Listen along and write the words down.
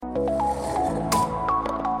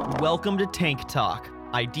Welcome to Tank Talk,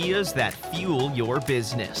 ideas that fuel your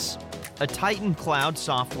business, a Titan Cloud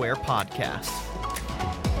software podcast.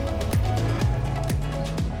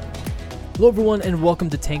 Hello everyone and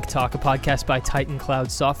welcome to Tank Talk, a podcast by Titan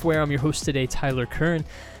Cloud Software. I'm your host today, Tyler Kern.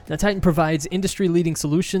 Now, Titan provides industry-leading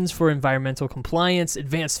solutions for environmental compliance,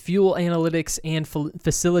 advanced fuel analytics, and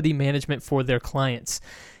facility management for their clients.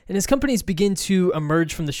 And as companies begin to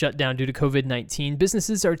emerge from the shutdown due to COVID-19,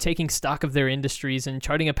 businesses are taking stock of their industries and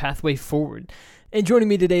charting a pathway forward. And joining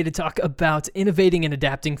me today to talk about innovating and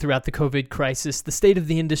adapting throughout the COVID crisis, the state of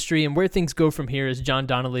the industry, and where things go from here is John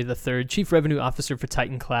Donnelly III, Chief Revenue Officer for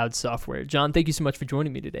Titan Cloud Software. John, thank you so much for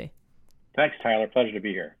joining me today. Thanks, Tyler. Pleasure to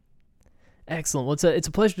be here. Excellent. Well, it's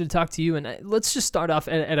a pleasure to talk to you. And let's just start off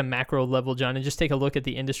at a macro level, John, and just take a look at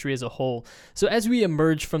the industry as a whole. So as we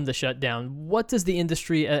emerge from the shutdown, what does the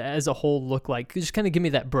industry as a whole look like? Just kind of give me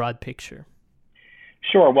that broad picture.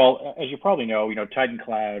 Sure. Well, as you probably know, Titan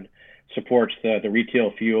Cloud supports the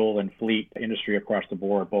retail fuel and fleet industry across the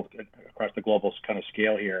board, both across the global kind of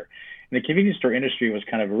scale here. And the convenience store industry was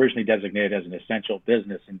kind of originally designated as an essential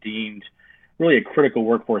business and deemed really a critical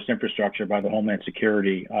workforce infrastructure by the Homeland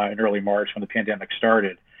Security in early March when the pandemic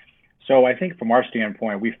started. So I think from our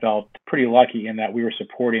standpoint, we felt pretty lucky in that we were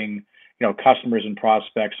supporting, customers and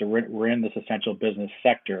prospects that were in this essential business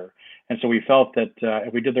sector. And so we felt that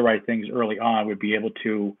if we did the right things early on, we'd be able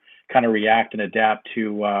to kind of react and adapt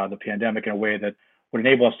to the pandemic in a way that would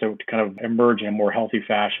enable us to kind of emerge in a more healthy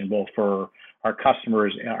fashion, both for our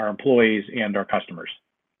customers, our employees, and our customers.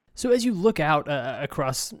 So as you look out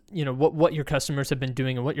across, what your customers have been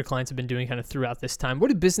doing and what your clients have been doing kind of throughout this time, what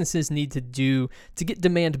do businesses need to do to get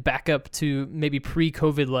demand back up to maybe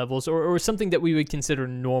pre-COVID levels or something that we would consider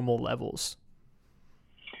normal levels?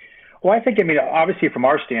 Well, I think, obviously from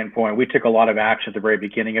our standpoint, we took a lot of action at the very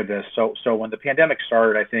beginning of this. So when the pandemic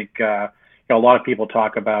started, I think, a lot of people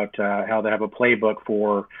talk about how they have a playbook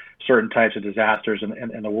for certain types of disasters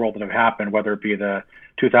in the world that have happened, whether it be the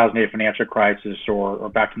 2008 financial crisis or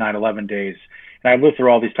back to 9/11 days. And I've lived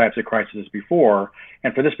through all these types of crises before.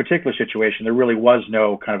 And for this particular situation, there really was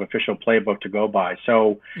no kind of official playbook to go by.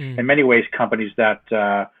 So in many ways, companies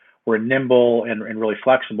that were nimble and really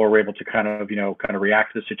flexible were able to kind of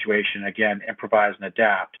react to the situation, again, improvise and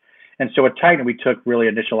adapt. And so at Titan, we took really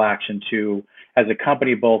initial action to, as a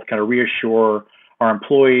company, both kind of reassure our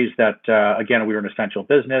employees that, again, we were an essential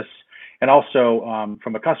business. And also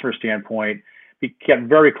from a customer standpoint, we kept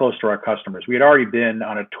very close to our customers. We had already been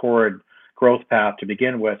on a torrid growth path to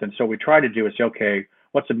begin with. And so what we tried to do is say, okay,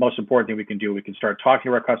 what's the most important thing we can do? We can start talking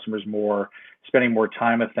to our customers more, spending more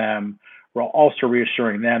time with them. We're also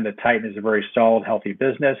reassuring them that Titan is a very solid, healthy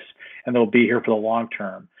business, and they'll be here for the long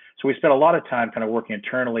term. So we spent a lot of time kind of working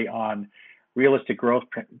internally on realistic growth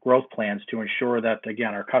plans to ensure that,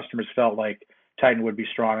 again, our customers felt like Titan would be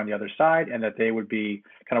strong on the other side and that they would be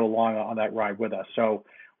kind of along on that ride with us. So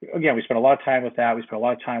again, we spent a lot of time with that. We spent a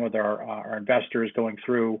lot of time with our investors going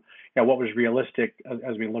through what was realistic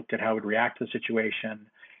as we looked at how we'd react to the situation,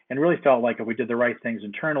 and really felt like if we did the right things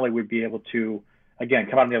internally, we'd be able to, again,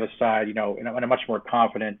 come out on the other side, in a much more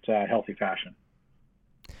confident, healthy fashion.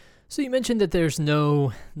 So you mentioned that there's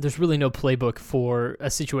really no playbook for a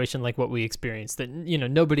situation like what we experienced, that,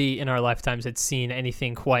 nobody in our lifetimes had seen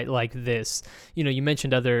anything quite like this. You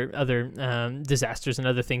mentioned other disasters and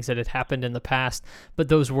other things that had happened in the past, but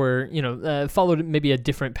those were, followed maybe a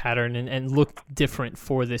different pattern and looked different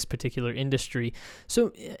for this particular industry.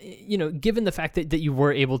 So, given the fact that you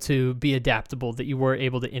were able to be adaptable, that you were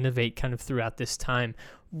able to innovate kind of throughout this time,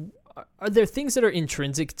 are there things that are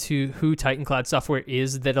intrinsic to who Titan Cloud Software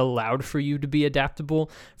is that allowed for you to be adaptable?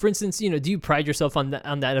 For instance, do you pride yourself on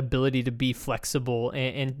that ability to be flexible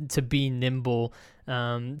and to be nimble,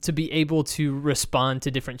 to be able to respond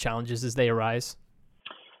to different challenges as they arise?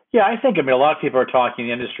 Yeah, I think, a lot of people are talking in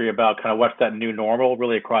the industry about kind of what's that new normal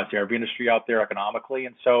really across the RV industry out there economically.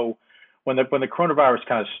 And so when the coronavirus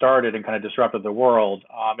kind of started and kind of disrupted the world,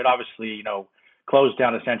 it obviously, closed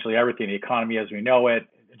down essentially everything, the economy as we know it,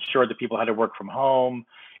 ensured that people had to work from home,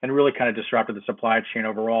 and really kind of disrupted the supply chain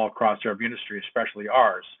overall across the RV industry, especially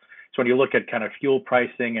ours. So when you look at kind of fuel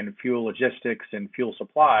pricing and fuel logistics and fuel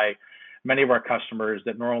supply, many of our customers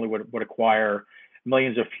that normally would acquire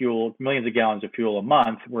millions of gallons of fuel a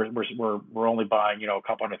month, we're only buying, a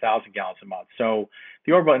couple 100,000 gallons a month. So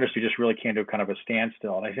the overall industry just really came to kind of a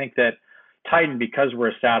standstill. And I think that Titan, because we're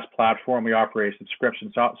a SaaS platform, we operate a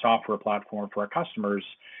subscription software platform for our customers.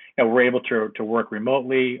 We're able to work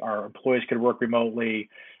remotely. Our employees could work remotely.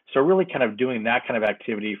 So really kind of doing that kind of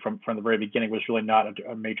activity from the very beginning was really not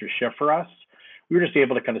a major shift for us. We were just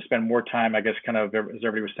able to kind of spend more time, I guess, kind of, as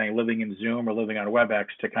everybody was saying, living in Zoom or living on WebEx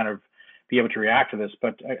to kind of be able to react to this.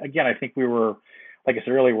 But again, I think we were, like I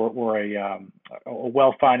said earlier, we're a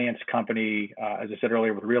well-financed company. As I said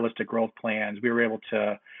earlier, with realistic growth plans, we were able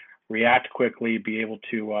to react quickly, be able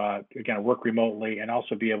to again work remotely, and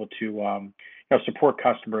also be able to support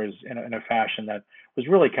customers in a fashion that was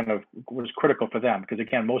really was critical for them. Because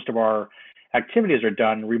again, most of our activities are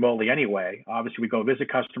done remotely anyway. Obviously, we go visit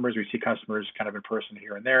customers, we see customers kind of in person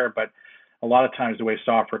here and there, but a lot of times the way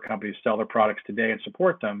software companies sell their products today and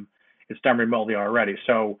support them, it's done remotely already.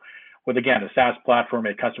 So with, again, a SaaS platform,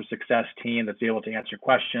 a customer success team that's able to answer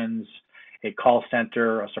questions, a call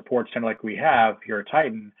center, a support center like we have here at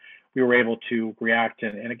Titan, we were able to react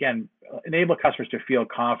and again, enable customers to feel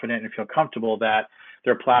confident and feel comfortable that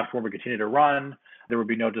their platform would continue to run, there would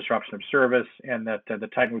be no disruption of service, and that the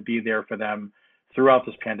Titan would be there for them throughout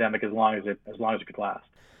this pandemic as long as it could last.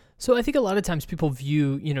 So I think a lot of times people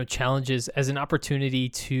view, challenges as an opportunity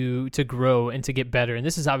to grow and to get better. And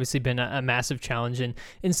this has obviously been a massive challenge. And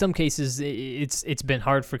in some cases, it's been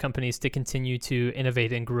hard for companies to continue to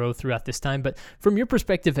innovate and grow throughout this time. But from your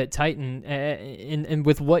perspective at Titan and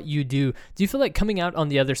with what you do you feel like coming out on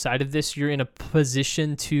the other side of this, you're in a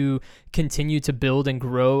position to continue to build and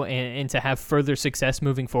grow and to have further success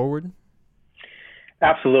moving forward?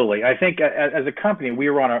 Absolutely. I think as a company,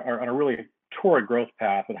 we were on a really torrid growth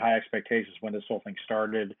path with high expectations when this whole thing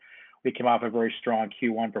started. We came off a very strong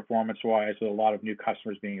Q1 performance-wise with a lot of new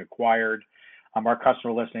customers being acquired. Our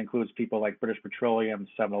customer list includes people like British Petroleum,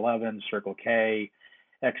 7-Eleven, Circle K,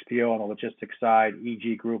 XPO on the logistics side,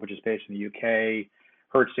 EG Group, which is based in the UK,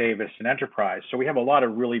 Hertz Davis, and Enterprise. So we have a lot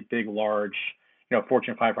of really big, large,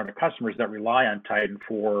 Fortune 500 customers that rely on Titan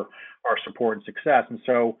for our support and success. And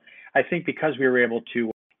so I think because we were able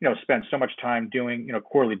to spend so much time doing,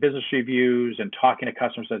 quarterly business reviews and talking to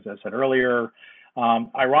customers, as I said earlier.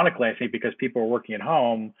 Ironically, I think because people are working at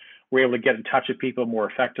home, we're able to get in touch with people more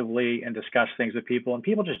effectively and discuss things with people. And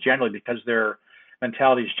people just generally, because their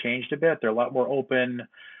mentality has changed a bit, they're a lot more open,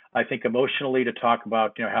 I think, emotionally to talk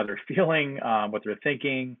about, how they're feeling, what they're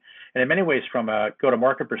thinking. And in many ways, from a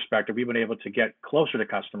go-to-market perspective, we've been able to get closer to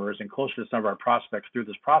customers and closer to some of our prospects through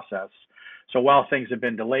this process. So while things have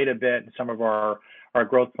been delayed a bit and some of our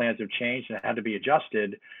growth plans have changed and had to be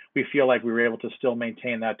adjusted, we feel like we were able to still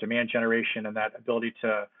maintain that demand generation and that ability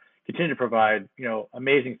to continue to provide,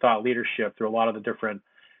 amazing thought leadership through a lot of the different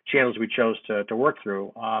channels we chose to work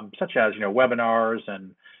through, such as, webinars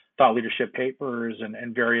and thought leadership papers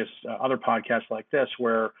and various other podcasts like this,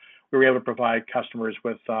 where we were able to provide customers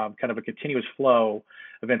with kind of a continuous flow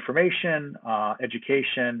of information,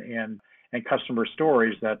 education, and customer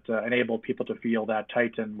stories that enable people to feel that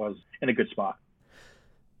Titan was in a good spot.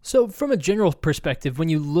 So from a general perspective, when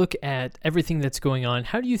you look at everything that's going on,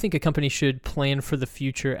 how do you think a company should plan for the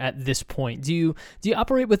future at this point? Do you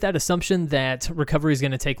operate with that assumption that recovery is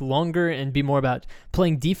going to take longer and be more about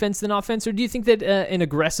playing defense than offense? Or do you think that an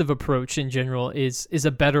aggressive approach in general is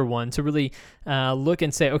a better one to really look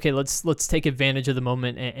and say, okay, let's take advantage of the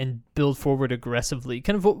moment and build forward aggressively?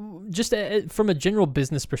 Kind of just from a general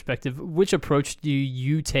business perspective, which approach do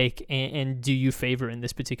you take and do you favor in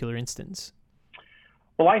this particular instance?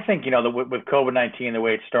 Well, I think with COVID-19, the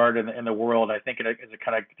way it started in the world, I think it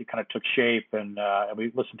kind of took shape, and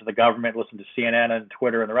we listened to the government, listened to CNN and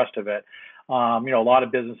Twitter and the rest of it. A lot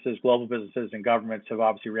of businesses, global businesses, and governments have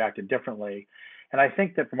obviously reacted differently. And I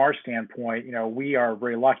think that from our standpoint, we are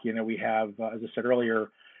very lucky in that we have, as I said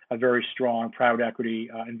earlier, a very strong private equity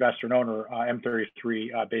investor and owner,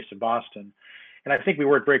 M33, based in Boston. And I think we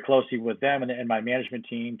worked very closely with them and my management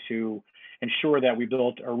team to ensure that we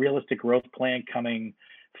built a realistic growth plan coming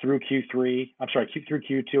through through Q2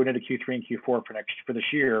 and into Q3 and Q4 for this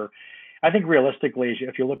year. I think realistically,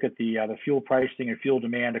 if you look at the fuel pricing and fuel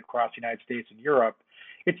demand across the United States and Europe,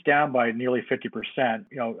 it's down by nearly 50%,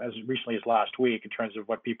 as recently as last week in terms of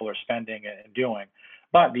what people are spending and doing.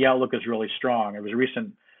 But the outlook is really strong. There was a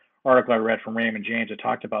recent article I read from Raymond James that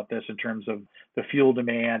talked about this in terms of the fuel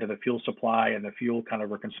demand and the fuel supply and the fuel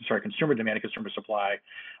consumer demand and consumer supply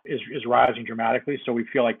is rising dramatically. So we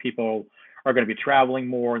feel like people are going to be traveling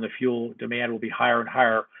more and the fuel demand will be higher and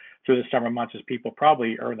higher through the summer months as people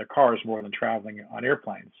probably are in their cars more than traveling on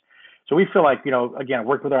airplanes. So we feel like, again,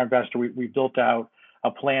 work with our investor, we built out a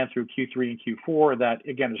plan through Q3 and Q4 that,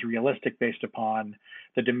 again, is realistic based upon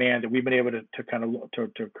the demand that we've been able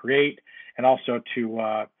to create, and also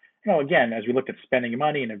to, again, as we looked at spending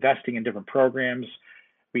money and investing in different programs,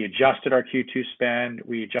 we adjusted our Q2 spend,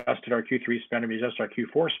 we adjusted our Q3 spend, and we adjusted our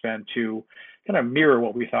Q4 spend to kind of mirror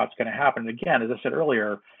what we thought is going to happen. And again, as I said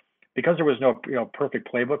earlier, because there was no perfect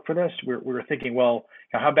playbook for this, we were thinking, well,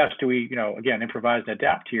 how best do we, again, improvise and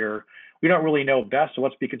adapt here? We don't really know best, so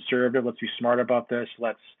let's be conservative. Let's be smart about this.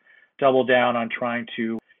 Let's double down on trying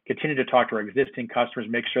to continue to talk to our existing customers,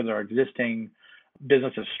 make sure that our existing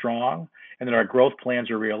business is strong and that our growth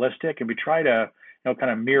plans are realistic. And we try to,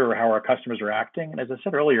 kind of mirror how our customers are acting. And as I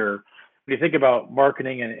said earlier, when you think about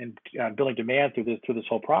marketing and building demand through this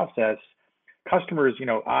whole process, customers,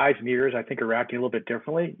 eyes and ears, I think, are acting a little bit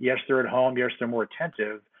differently. Yes, they're at home. Yes, they're more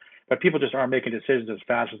attentive, but people just aren't making decisions as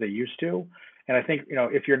fast as they used to. And I think,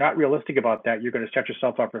 if you're not realistic about that, you're going to set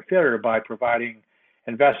yourself up for failure by providing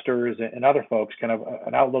investors and other folks kind of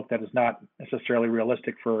an outlook that is not necessarily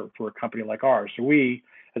realistic for a company like ours. So we,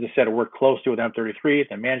 as I said, work closely with M33,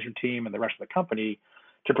 the management team, and the rest of the company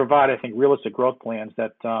to provide, I think, realistic growth plans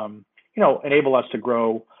that, enable us to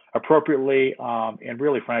grow appropriately and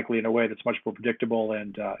really, frankly, in a way that's much more predictable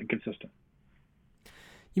and consistent.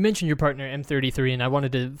 You mentioned your partner, M33, and I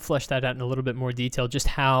wanted to flesh that out in a little bit more detail, just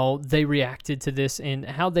how they reacted to this and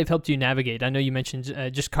how they've helped you navigate. I know you mentioned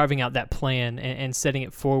just carving out that plan and setting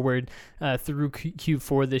it forward through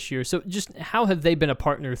Q4 this year. So just how have they been a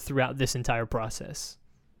partner throughout this entire process?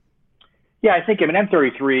 Yeah, I think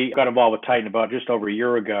M33 got involved with Titan about just over a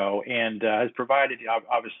year ago and has provided,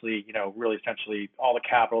 obviously, really essentially all the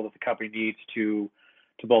capital that the company needs to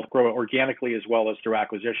both grow organically as well as through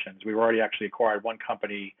acquisitions. We've already actually acquired one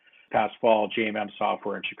company past fall, JMM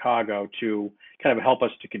Software in Chicago, to kind of help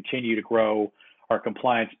us to continue to grow our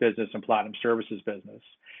compliance business and platinum services business.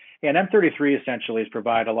 And M33 essentially has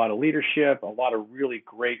provided a lot of leadership, a lot of really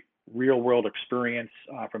great real world experience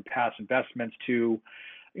from past investments to,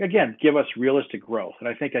 again, give us realistic growth. And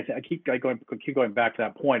I think I keep going back to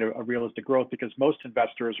that point of realistic growth, because most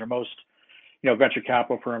investors or most venture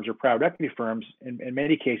capital firms or private equity firms in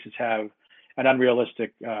many cases have an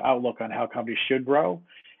unrealistic outlook on how companies should grow.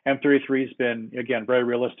 M33 has been, again, very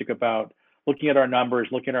realistic about looking at our numbers,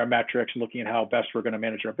 looking at our metrics, and looking at how best we're going to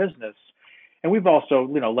manage our business. And we've also,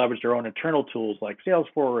 leveraged our own internal tools like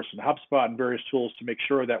Salesforce and HubSpot and various tools to make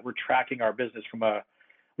sure that we're tracking our business from a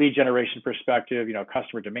lead generation perspective,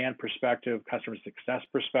 customer demand perspective, customer success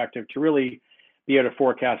perspective, to really be able to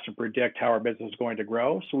forecast and predict how our business is going to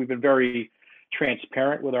grow. So we've been very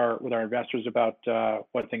transparent with our investors about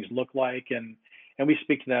what things look like, and we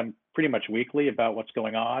speak to them pretty much weekly about what's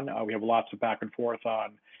going on. We have lots of back and forth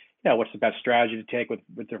on what's the best strategy to take with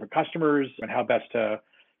different customers and how best to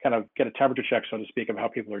kind of get a temperature check, so to speak, of how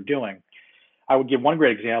people are doing. I would give one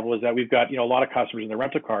great example is that we've got a lot of customers in the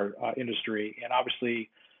rental car industry, and obviously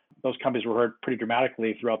those companies were hurt pretty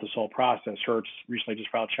dramatically throughout this whole process. Hertz recently just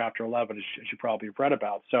filed Chapter 11, as you probably have read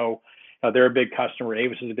about. So they're a big customer.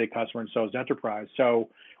 Avis is a big customer, and so is Enterprise. So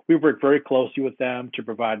we've worked very closely with them to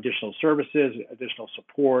provide additional services, additional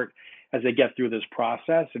support as they get through this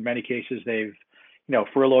process. In many cases, they've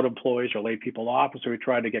furloughed employees or laid people off, and so we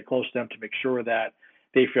try to get close to them to make sure that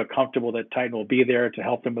they feel comfortable that Titan will be there to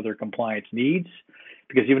help them with their compliance needs.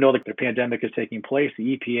 Because even though the pandemic is taking place,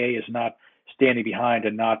 the EPA is not standing behind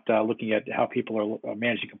and not looking at how people are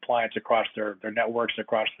managing compliance across their networks,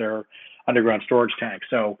 across their underground storage tanks.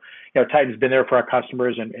 So, Titan's been there for our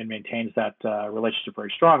customers and maintains that relationship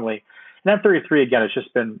very strongly. And M33, again, has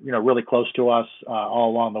just been, really close to us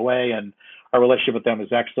all along the way, and our relationship with them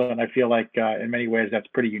is excellent. I feel like in many ways that's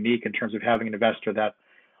pretty unique in terms of having an investor that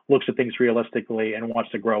looks at things realistically and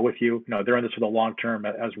wants to grow with you. They're in this for the long term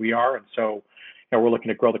as we are, and so we're looking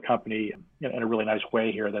to grow the company in a really nice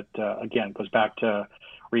way here that, again, goes back to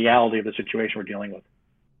reality of the situation we're dealing with.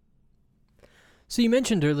 So you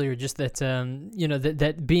mentioned earlier just that,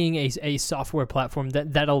 that being a software platform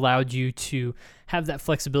that allowed you to have that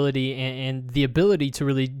flexibility and the ability to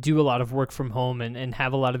really do a lot of work from home and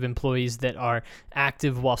have a lot of employees that are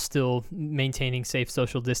active while still maintaining safe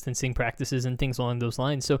social distancing practices and things along those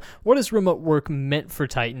lines. So what has remote work meant for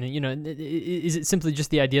Titan? Is it simply just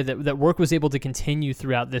the idea that work was able to continue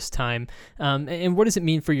throughout this time? And what does it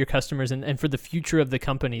mean for your customers and for the future of the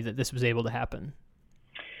company that this was able to happen?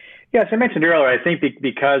 Yes, I mentioned earlier, I think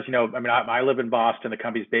because, I live in Boston, the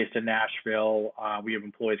company's based in Nashville. We have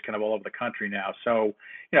employees kind of all over the country now. So,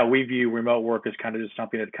 we view remote work as kind of just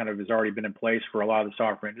something that kind of has already been in place for a lot of the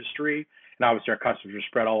software industry. And obviously our customers are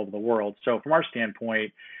spread all over the world. So from our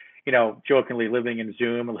standpoint, jokingly living in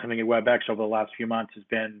Zoom and living in WebEx over the last few months has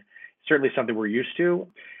been certainly something we're used to.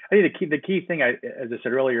 I think the key thing, as I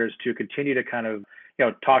said earlier, is to continue to kind of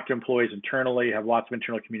talk to employees internally, have lots of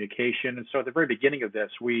internal communication. And so at the very beginning of this,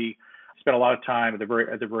 we spent a lot of time at the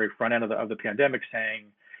very front end of the pandemic saying,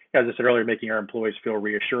 as I said earlier, making our employees feel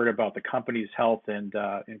reassured about the company's health and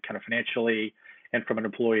kind of financially and from an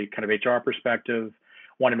employee kind of HR perspective.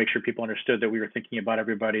 Want to make sure people understood that we were thinking about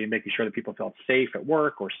everybody and making sure that people felt safe at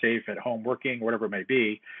work or safe at home working, whatever it may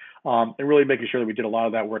be, and really making sure that we did a lot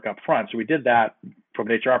of that work up front. So we did that from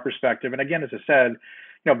an HR perspective. And again, as I said,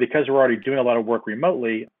 because we're already doing a lot of work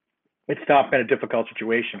remotely, it's not been a difficult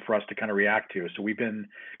situation for us to kind of react to. So we've been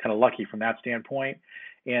kind of lucky from that standpoint.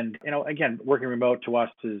 And, again, working remote to us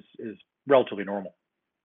is relatively normal.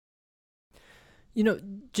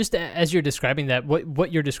 Just as you're describing that,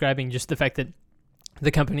 what you're describing, just the fact that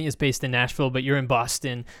the company is based in Nashville, but you're in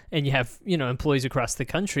Boston, and you have employees across the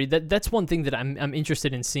country. That's one thing that I'm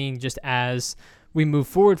interested in seeing just as we move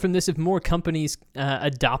forward from this. If more companies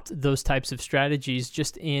adopt those types of strategies,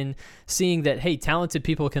 just in seeing that, hey, talented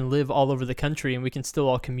people can live all over the country, and we can still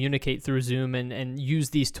all communicate through Zoom and use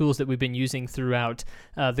these tools that we've been using throughout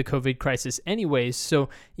the COVID crisis anyways. So,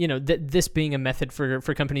 that this being a method for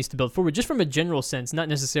companies to build forward, just from a general sense, not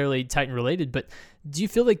necessarily Titan related, but do you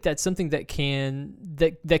feel like that's something that can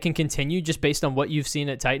continue just based on what you've seen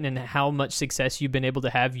at Titan and how much success you've been able to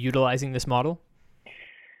have utilizing this model?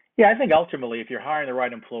 Yeah, I think ultimately, if you're hiring the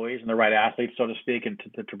right employees and the right athletes, so to speak, and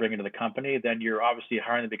to bring into the company, then you're obviously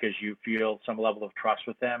hiring them because you feel some level of trust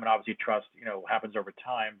with them, and obviously trust, happens over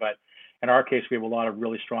time. But in our case, we have a lot of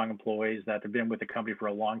really strong employees that have been with the company for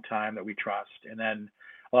a long time that we trust, and then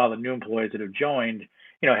a lot of the new employees that have joined,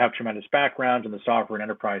 have tremendous backgrounds in the software and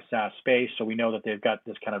enterprise SaaS space, so we know that they've got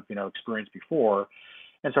this kind of experience before.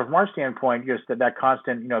 And so from our standpoint, just that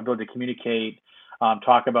constant ability to communicate.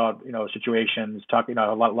 Talk about situations, a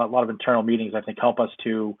lot of internal meetings. I think help us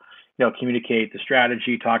to communicate the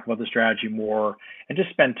strategy, talk about the strategy more, and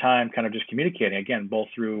just spend time kind of just communicating again, both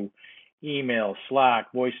through email,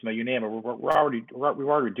 Slack, voicemail, you name it. We're already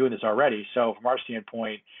doing this already. So from our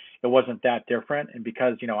standpoint, it wasn't that different. And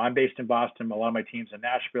because I'm based in Boston, a lot of my teams in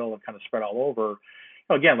Nashville and kind of spread all over.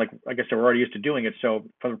 Again, like I said, we're already used to doing it. So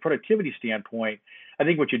from a productivity standpoint, I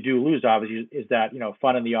think what you do lose, obviously, is that,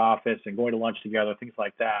 fun in the office and going to lunch together, things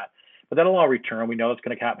like that. But that'll all return. We know it's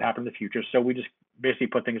going to happen in the future. So we just basically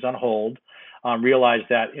put things on hold, realize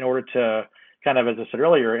that in order to kind of, as I said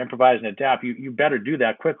earlier, improvise and adapt, you better do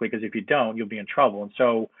that quickly, because if you don't, you'll be in trouble. And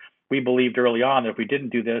so we believed early on that if we didn't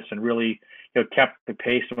do this and really kept the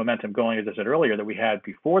pace and momentum going, as I said earlier, that we had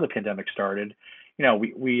before the pandemic started, we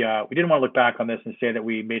didn't want to look back on this and say that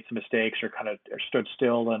we made some mistakes or stood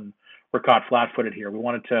still and were caught flat-footed here. We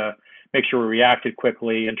wanted to make sure we reacted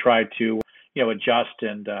quickly and tried to adjust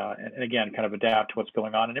and again kind of adapt to what's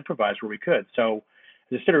going on and improvise where we could. So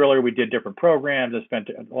as I said earlier, we did different programs. I spent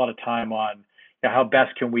a lot of time on how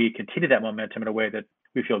best can we continue that momentum in a way that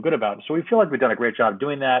we feel good about. So we feel like we've done a great job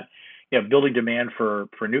doing that, building demand for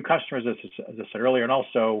new customers, as I said earlier, and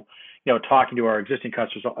also talking to our existing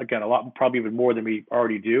customers, again, a lot, probably even more than we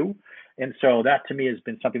already do. And so that to me has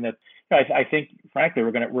been something that I think, frankly,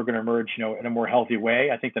 we're gonna emerge, in a more healthy way.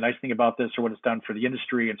 I think the nice thing about this, or what it's done for the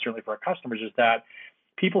industry and certainly for our customers, is that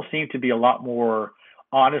people seem to be a lot more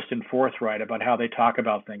honest and forthright about how they talk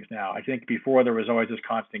about things now. I think before there was always this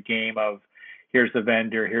constant game of here's the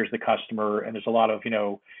vendor, here's the customer, and there's a lot of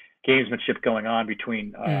gamesmanship going on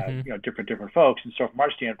between different folks. And so from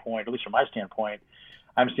our standpoint, at least from my standpoint,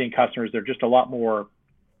 I'm seeing customers, they're just a lot more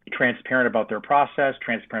transparent about their process,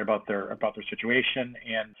 transparent about their situation,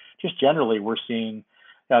 and just generally we're seeing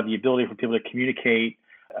the ability for people to communicate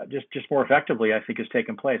just more effectively, I think, has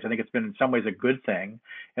taken place. I think it's been in some ways a good thing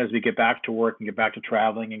as we get back to work and get back to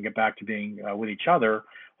traveling and get back to being with each other.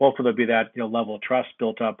 Hopefully there'll be that level of trust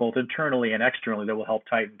built up both internally and externally that will help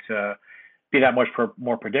Titan to be that much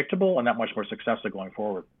more predictable and that much more successful going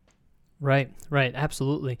forward. Right,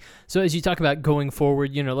 absolutely. So as you talk about going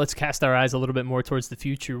forward, let's cast our eyes a little bit more towards the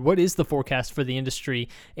future. What is the forecast for the industry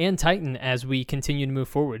and Titan as we continue to move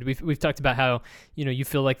forward? We've talked about how, you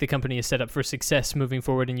feel like the company is set up for success moving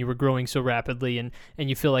forward, and you were growing so rapidly, and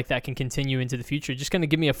you feel like that can continue into the future. Just kind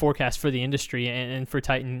of give me a forecast for the industry and for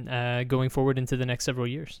Titan going forward into the next several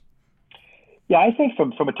years. Yeah, I think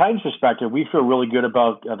from a Titan's perspective, we feel really good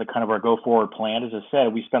about the kind of our go-forward plan. As I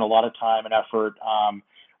said, we spent a lot of time and effort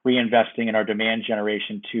reinvesting in our demand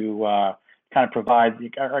generation to kind of provide,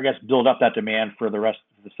 or I guess, build up that demand for the rest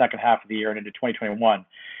of the second half of the year and into 2021.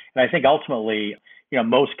 And I think ultimately,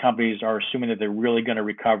 most companies are assuming that they're really going to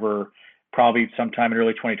recover probably sometime in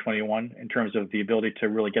early 2021 in terms of the ability to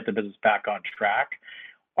really get the business back on track.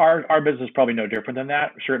 Our business is probably no different than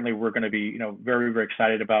that. Certainly, we're going to be, very, very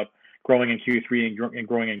excited about growing in Q3 and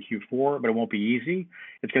growing in Q4, but it won't be easy.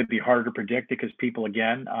 It's going to be harder to predict because people,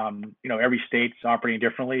 again, every state's operating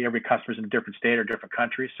differently. Every customer's in a different state or different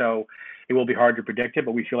country. So it will be hard to predict it,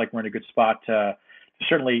 but we feel like we're in a good spot to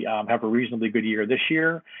certainly have a reasonably good year this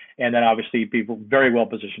year. And then obviously be very well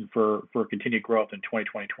positioned for continued growth in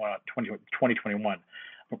 2021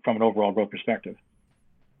 from an overall growth perspective.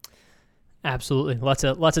 Absolutely. Lots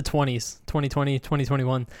of 20s, 2020,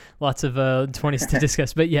 2021, lots of 20s to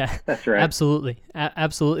discuss. But yeah, that's right. Absolutely.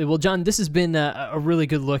 Absolutely. Well, John, this has been a really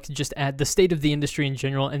good look just at the state of the industry in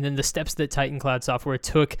general, and then the steps that Titan Cloud Software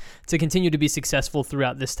took to continue to be successful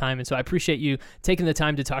throughout this time. And so I appreciate you taking the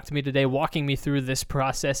time to talk to me today, walking me through this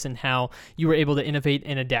process and how you were able to innovate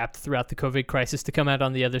and adapt throughout the COVID crisis to come out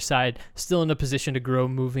on the other side, still in a position to grow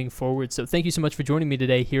moving forward. So thank you so much for joining me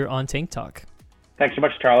today here on Tank Talk. Thanks so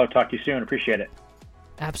much, Tyler. Talk to you soon. Appreciate it.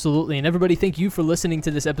 Absolutely. And everybody, thank you for listening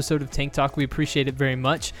to this episode of Tank Talk. We appreciate it very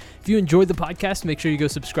much. If you enjoyed the podcast, make sure you go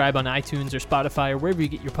subscribe on iTunes or Spotify or wherever you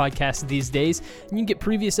get your podcasts these days. And you can get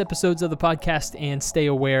previous episodes of the podcast and stay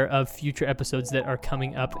aware of future episodes that are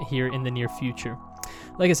coming up here in the near future.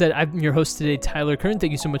 Like I said, I'm your host today, Tyler Kern.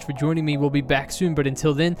 Thank you so much for joining me. We'll be back soon, but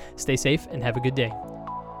until then, stay safe and have a good day.